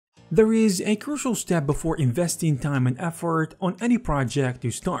There is a crucial step before investing time and effort on any project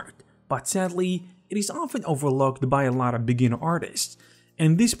to start, but sadly, it is often overlooked by a lot of beginner artists,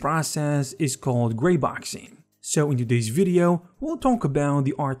 and this process is called greyboxing. So in today's video, we'll talk about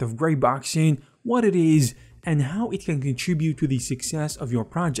the art of greyboxing, what it is, and how it can contribute to the success of your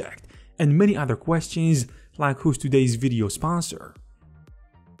project, and many other questions like who's today's video sponsor.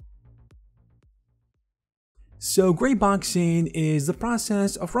 So greyboxing is the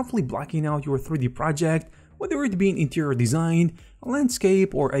process of roughly blocking out your 3D project, whether it be an interior design, a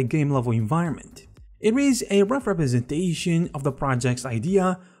landscape, or a game level environment. It is a rough representation of the project's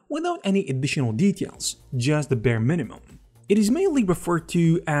idea without any additional details, just the bare minimum. It is mainly referred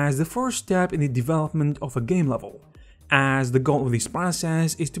to as the first step in the development of a game level, as the goal of this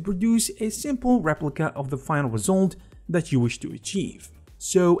process is to produce a simple replica of the final result that you wish to achieve.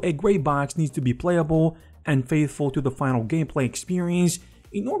 So a gray box needs to be playable and faithful to the final gameplay experience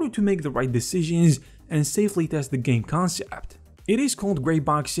in order to make the right decisions and safely test the game concept. It is called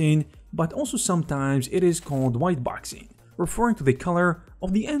greyboxing, but also sometimes it is called whiteboxing, referring to the color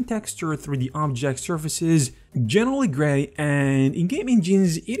of the end texture 3D object surfaces, generally gray, and in game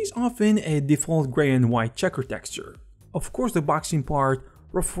engines it is often a default gray and white checker texture. Of course, the boxing part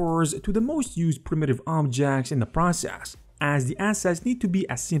refers to the most used primitive objects in the process, as the assets need to be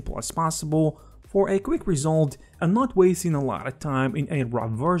as simple as possible for a quick result and not wasting a lot of time in a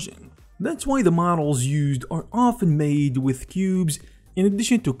rough version. That's why the models used are often made with cubes in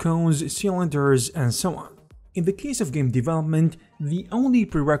addition to cones, cylinders, and so on. In the case of game development, the only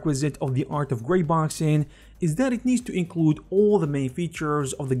prerequisite of the art of greyboxing is that it needs to include all the main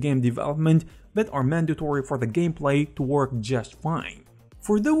features of the game development that are mandatory for the gameplay to work just fine.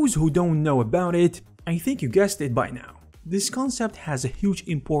 For those who don't know about it, I think you guessed it by now. This concept has a huge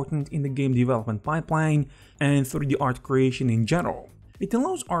importance in the game development pipeline and 3D art creation in general. It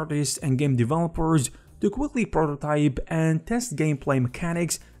allows artists and game developers to quickly prototype and test gameplay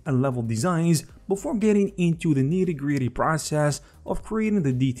mechanics and level designs before getting into the nitty-gritty process of creating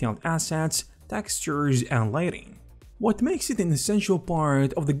the detailed assets, textures, and lighting. What makes it an essential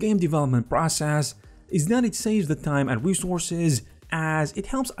part of the game development process is that it saves the time and resources, as it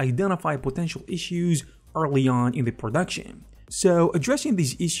helps identify potential issues early on in the production. So addressing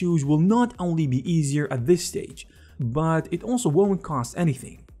these issues will not only be easier at this stage, but it also won't cost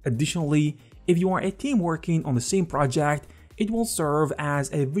anything. Additionally, if you are a team working on the same project, it will serve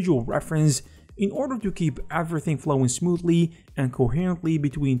as a visual reference in order to keep everything flowing smoothly and coherently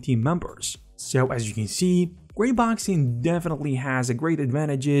between team members. So as you can see, greyboxing definitely has a great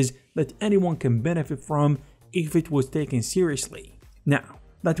advantages that anyone can benefit from if it was taken seriously. Now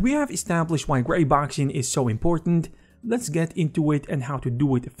that we have established why greyboxing is so important, let's get into it and how to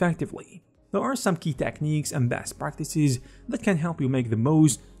do it effectively. There are some key techniques and best practices that can help you make the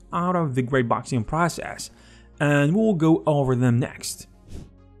most out of the greyboxing process, and we'll go over them next.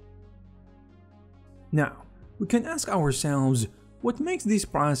 Now, we can ask ourselves what makes this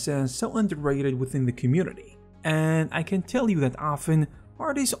process so underrated within the community, and I can tell you that often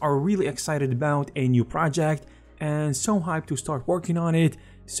artists are really excited about a new project and so hyped to start working on it,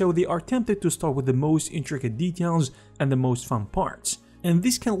 so they are tempted to start with the most intricate details and the most fun parts, and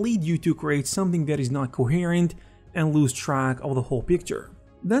this can lead you to create something that is not coherent and lose track of the whole picture.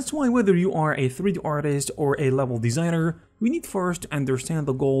 That's why whether you are a 3D artist or a level designer, we need first to understand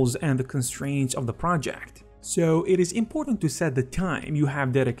the goals and the constraints of the project. So it is important to set the time you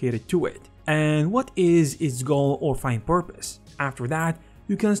have dedicated to it, and what is its goal or fine purpose. After that,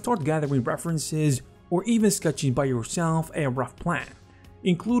 you can start gathering references or even sketching by yourself a rough plan,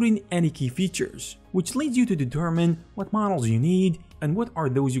 including any key features, which leads you to determine what models you need and what are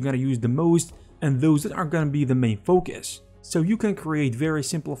those you're gonna use the most and those that are gonna be the main focus. So you can create very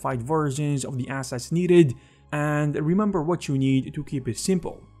simplified versions of the assets needed and remember what you need to keep it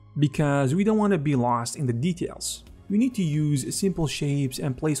simple, because we don't want to be lost in the details. You need to use simple shapes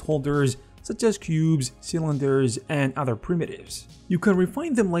and placeholders such as cubes, cylinders, and other primitives. You can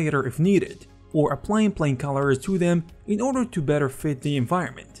refine them later if needed, or applying plain colors to them in order to better fit the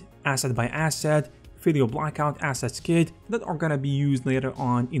environment, asset by asset, video blackout assets kit that are gonna be used later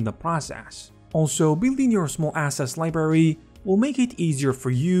on in the process. Also, building your small assets library will make it easier for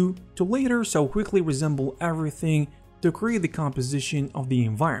you to later so quickly resemble everything to create the composition of the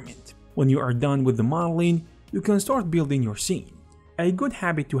environment. When you are done with the modeling, you can start building your scene. A good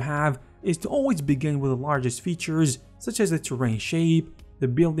habit to have is to always begin with the largest features such as the terrain shape, the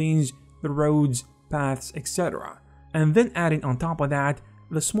buildings, the roads, paths, etc. And then adding on top of that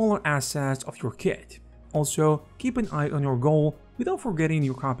the smaller assets of your kit. Also, keep an eye on your goal without forgetting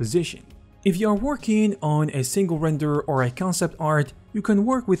your composition. If you are working on a single render or a concept art, you can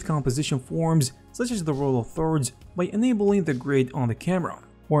work with composition forms such as the rule of thirds by enabling the grid on the camera.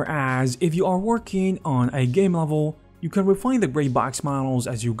 Whereas if you are working on a game level, you can refine the gray box models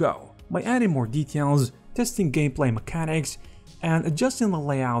as you go by adding more details, testing gameplay mechanics, and adjusting the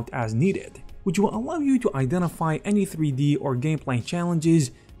layout as needed, which will allow you to identify any 3D or gameplay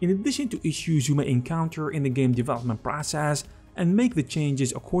challenges in addition to issues you may encounter in the game development process and make the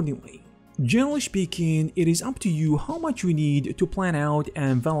changes accordingly. Generally speaking, it is up to you how much you need to plan out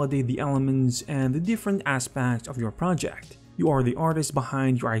and validate the elements and the different aspects of your project. You are the artist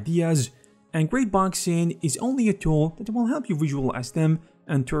behind your ideas, and Greyboxing is only a tool that will help you visualize them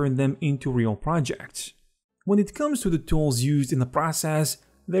and turn them into real projects. When it comes to the tools used in the process,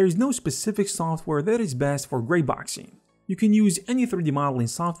 there is no specific software that is best for Greyboxing. You can use any 3D modeling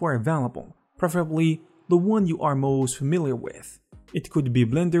software available, preferably the one you are most familiar with. It could be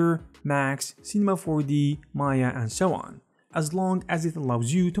Blender, Max, Cinema 4D, Maya, and so on, as long as it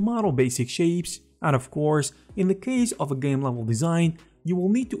allows you to model basic shapes. And of course, in the case of a game level design, you will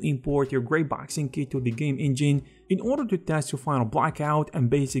need to import your Greyboxing kit to the game engine in order to test your final blackout and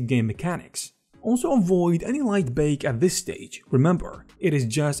basic game mechanics. Also avoid any light bake at this stage. Remember, it is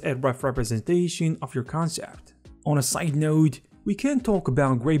just a rough representation of your concept. On a side note, we can't talk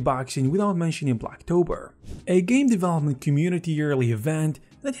about Greyboxing without mentioning Blacktober, a game development community yearly event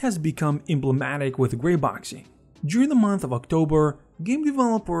that has become emblematic with Greyboxing. During the month of October, game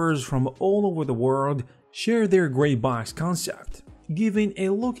developers from all over the world share their Greybox concept, giving a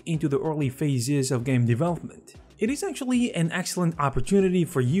look into the early phases of game development. It is actually an excellent opportunity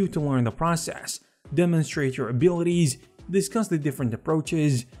for you to learn the process, demonstrate your abilities, discuss the different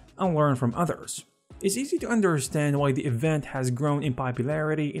approaches, and learn from others. It's easy to understand why the event has grown in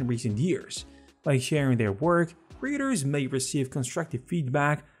popularity in recent years. By sharing their work, creators may receive constructive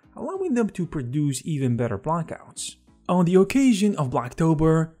feedback, allowing them to produce even better blackouts. On the occasion of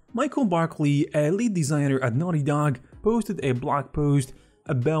Blacktober, Michael Barkley, a lead designer at Naughty Dog, posted a blog post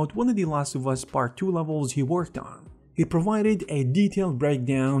about one of the Last of Us Part 2 levels he worked on. He provided a detailed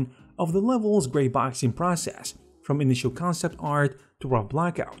breakdown of the level's Greyboxing process, from initial concept art to rough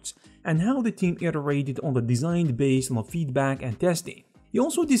blackouts, and how the team iterated on the design based on the feedback and testing. He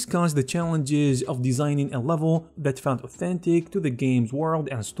also discussed the challenges of designing a level that felt authentic to the game's world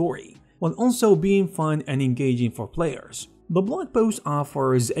and story, while also being fun and engaging for players. The blog post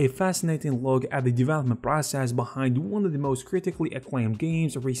offers a fascinating look at the development process behind one of the most critically acclaimed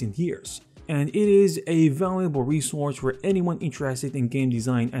games of recent years, and it is a valuable resource for anyone interested in game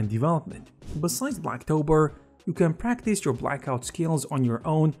design and development. Besides Blacktober, you can practice your blackout skills on your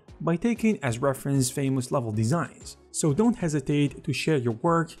own by taking as reference famous level designs. So don't hesitate to share your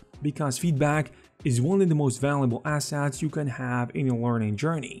work, because feedback is one of the most valuable assets you can have in your learning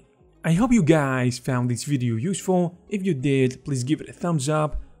journey. I hope you guys found this video useful. If you did, please give it a thumbs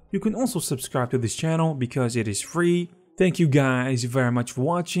up. You can also subscribe to this channel because it is free. Thank you guys very much for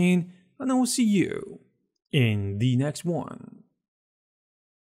watching, and I will see you in the next one.